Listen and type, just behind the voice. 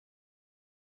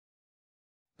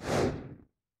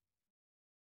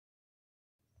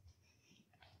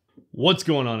What's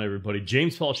going on, everybody?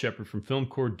 James Paul Shepard from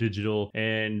Filmcore Digital,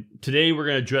 and today we're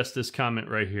going to address this comment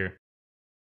right here.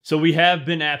 So we have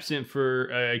been absent for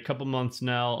a couple months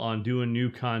now on doing new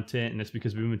content, and that's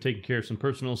because we've been taking care of some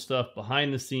personal stuff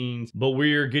behind the scenes, but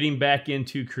we're getting back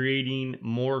into creating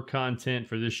more content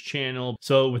for this channel.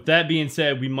 So with that being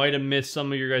said, we might have missed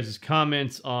some of your guys'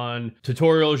 comments on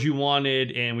tutorials you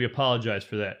wanted, and we apologize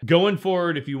for that. Going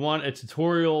forward, if you want a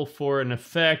tutorial for an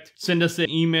effect, send us an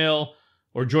email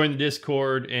or join the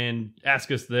Discord and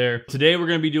ask us there. Today we're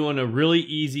going to be doing a really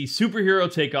easy superhero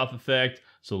takeoff effect,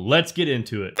 so let's get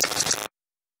into it.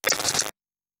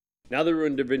 Now that we're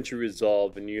in Davinci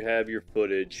Resolve and you have your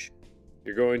footage,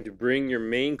 you're going to bring your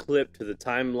main clip to the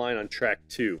timeline on track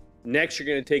 2. Next, you're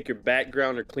going to take your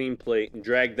background or clean plate and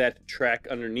drag that to track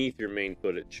underneath your main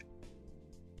footage.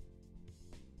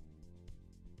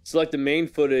 Select the main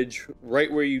footage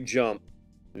right where you jump,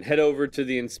 and head over to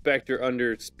the inspector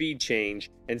under speed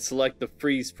change and select the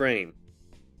freeze frame.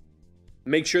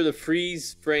 Make sure the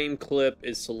freeze frame clip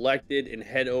is selected and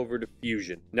head over to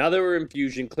Fusion. Now that we're in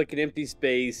Fusion, click an empty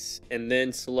space and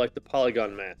then select the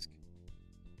polygon mask.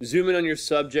 Zoom in on your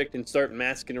subject and start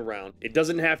masking around. It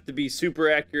doesn't have to be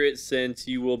super accurate since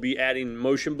you will be adding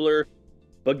motion blur,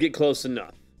 but get close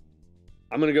enough.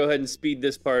 I'm going to go ahead and speed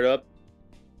this part up.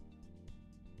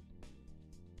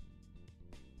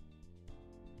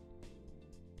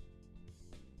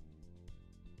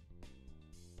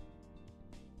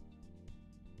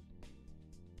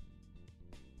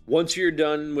 Once you're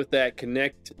done with that,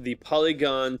 connect the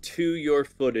polygon to your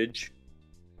footage.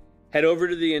 Head over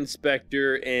to the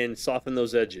inspector and soften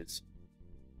those edges.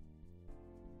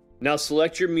 Now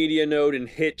select your media node and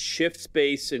hit shift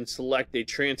space and select a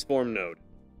transform node.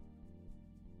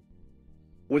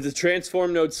 With the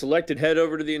transform node selected, head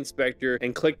over to the inspector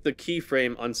and click the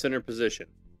keyframe on center position.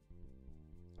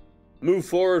 Move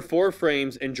forward 4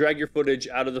 frames and drag your footage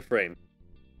out of the frame.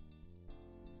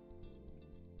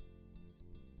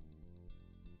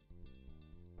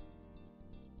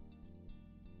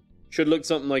 Should look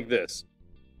something like this.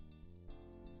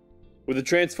 With the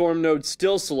transform node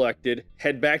still selected,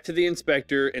 head back to the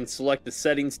inspector and select the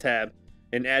settings tab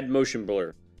and add motion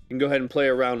blur. You can go ahead and play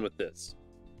around with this.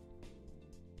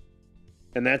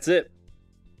 And that's it.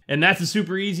 And that's a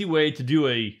super easy way to do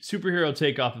a superhero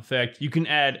takeoff effect. You can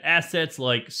add assets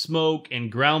like smoke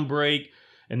and ground break,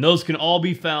 and those can all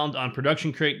be found on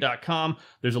productioncrate.com.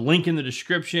 There's a link in the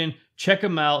description. Check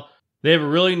them out. They have a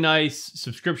really nice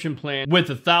subscription plan with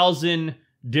 1,000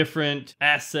 different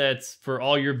assets for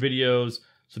all your videos,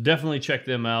 so definitely check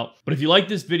them out. But if you like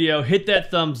this video, hit that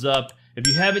thumbs up. If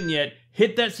you haven't yet,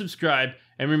 hit that subscribe,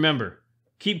 and remember,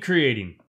 keep creating.